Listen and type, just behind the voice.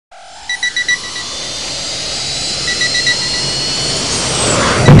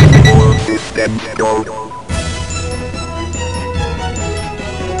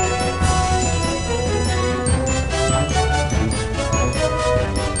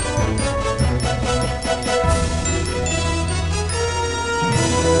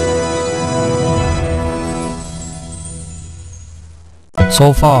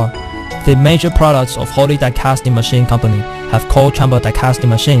So far, the major products of Holy Die Casting Machine Company have cold chamber die casting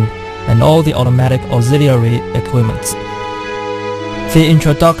machine and all the automatic auxiliary equipments. The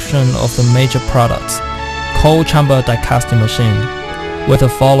introduction of the major products: cold chamber die casting machine with the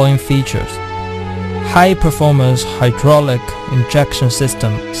following features: high performance hydraulic injection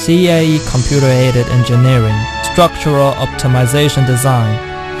system, CAE computer-aided engineering, structural optimization design,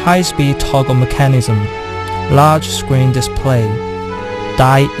 high-speed toggle mechanism, large screen display,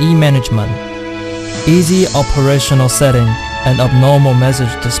 die e-management, easy operational setting and abnormal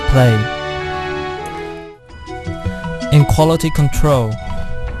message display. In quality control,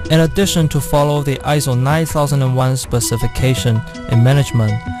 in addition to follow the ISO 9001 specification in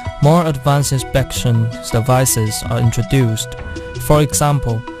management, more advanced inspection devices are introduced. For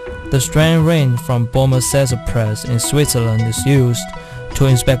example, the strain ring from Boehmer Scissor Press in Switzerland is used to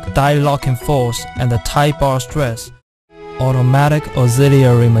inspect die locking force and the tie bar stress. Automatic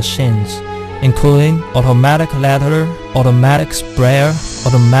auxiliary machines, including automatic ladder, automatic sprayer,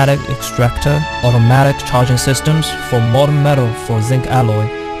 automatic extractor, automatic charging systems for molten metal for zinc alloy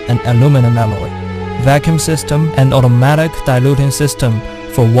and aluminum alloy, vacuum system and automatic diluting system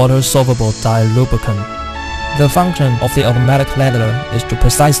for water-soluble die lubricant. The function of the automatic ladder is to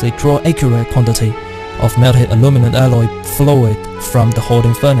precisely draw accurate quantity of melted aluminum alloy fluid from the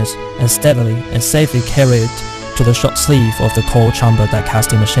holding furnace and steadily and safely carry it to the short sleeve of the cold chamber die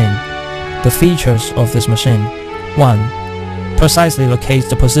casting machine. The features of this machine: 1. Precisely locates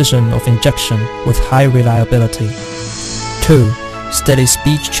the position of injection with high reliability. 2. Steady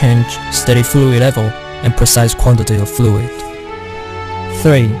speed change, steady fluid level, and precise quantity of fluid.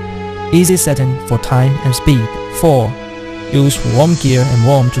 3. Easy setting for time and speed. 4. Use warm gear and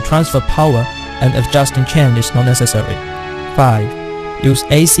warm to transfer power and adjusting chain is not necessary. 5. Use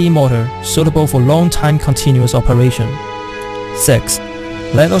AC motor suitable for long time continuous operation. 6.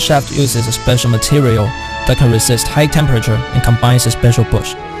 Ladle shaft uses a special material that can resist high temperature and combines a special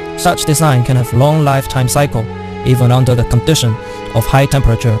bush. Such design can have long lifetime cycle even under the condition of high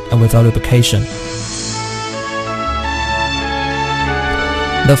temperature and without lubrication.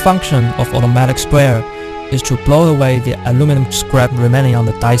 The function of automatic sprayer is to blow away the aluminum scrap remaining on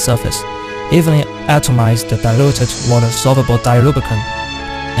the die surface, evenly atomize the diluted water-soluble die lubricant,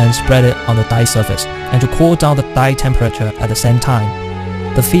 and spread it on the die surface, and to cool down the die temperature at the same time.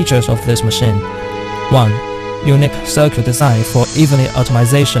 The features of this machine: 1. Unique circuit design for evenly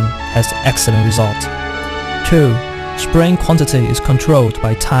atomization has excellent results. 2. Spraying quantity is controlled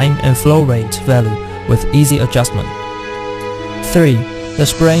by time and flow rate value with easy adjustment. 3. The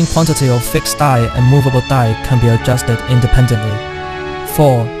spraying quantity of fixed die and movable die can be adjusted independently.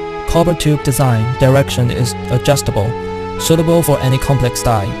 4. Copper tube design direction is adjustable, suitable for any complex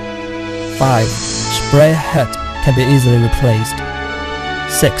die. 5. Spray head can be easily replaced.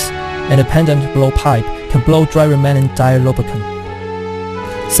 6. Independent blowpipe can blow dry remaining die lubricant.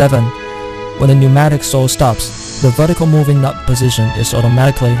 7. When the pneumatic saw stops, the vertical moving nut position is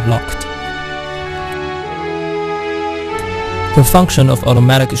automatically locked. The function of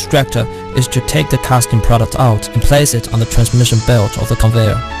automatic extractor is to take the casting product out and place it on the transmission belt of the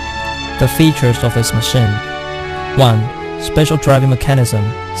conveyor. The features of this machine: 1. Special driving mechanism,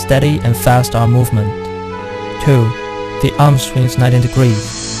 steady and fast arm movement. 2. The arm swings 90 degrees.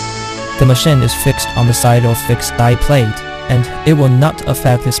 The machine is fixed on the side of fixed die plate, and it will not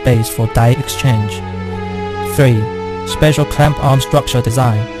affect the space for die exchange. 3. Special clamp arm structure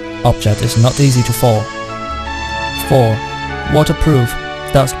design. Object is not easy to fall. 4. Waterproof,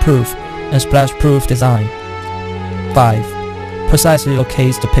 dustproof, and splash-proof design. 5. Precisely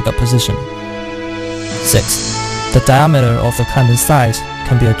locates the pickup position. 6. The diameter of the clamping size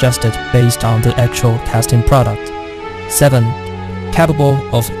can be adjusted based on the actual casting product. 7. Capable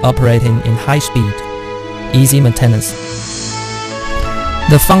of operating in high speed. Easy maintenance.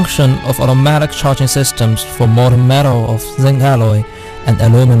 The function of automatic charging systems for molten metal of zinc alloy and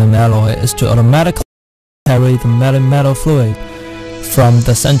aluminum alloy is to automatically carry the melting metal fluid from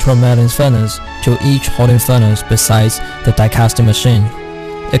the central melting furnace to each holding furnace besides the die casting machine.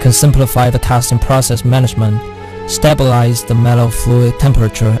 It can simplify the casting process management, stabilize the metal fluid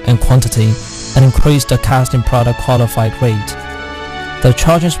temperature and quantity, and increase the casting product qualified rate. The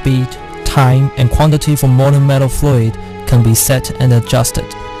charging speed, time, and quantity for molten metal fluid can be set and adjusted.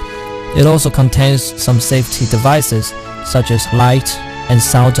 It also contains some safety devices such as light and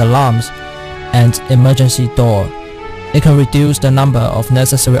sound alarms and emergency door. It can reduce the number of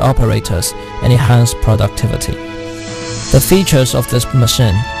necessary operators and enhance productivity. The features of this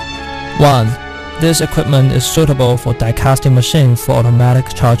machine: 1. This equipment is suitable for die casting machine for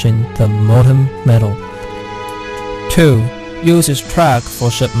automatic charging the molten metal. 2. uses track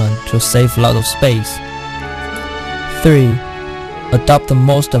for shipment to save a lot of space. 3. Adopt the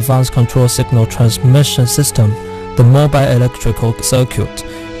most advanced control signal transmission system, the mobile electrical circuit,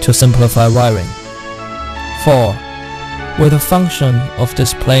 to simplify wiring. 4. With the function of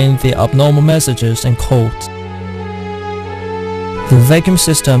displaying the abnormal messages and codes. The vacuum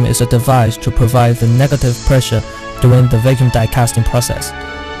system is a device to provide the negative pressure during the vacuum die casting process.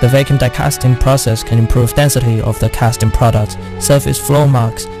 The vacuum die casting process can improve density of the casting product, surface flow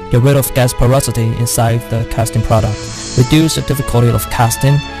marks, get rid of gas porosity inside the casting product, reduce the difficulty of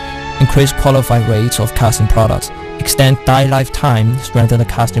casting, increase qualified rates of casting products, extend die lifetime, strengthen the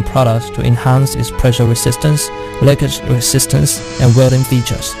casting product to enhance its pressure resistance, leakage resistance, and welding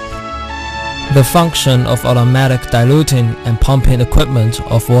features. The function of automatic diluting and pumping equipment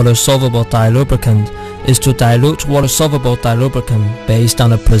of water-soluble dilubricant is to dilute water-soluble dilubricant based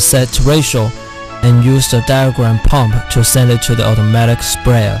on a preset ratio and use the diaphragm pump to send it to the automatic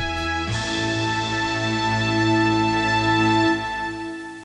sprayer.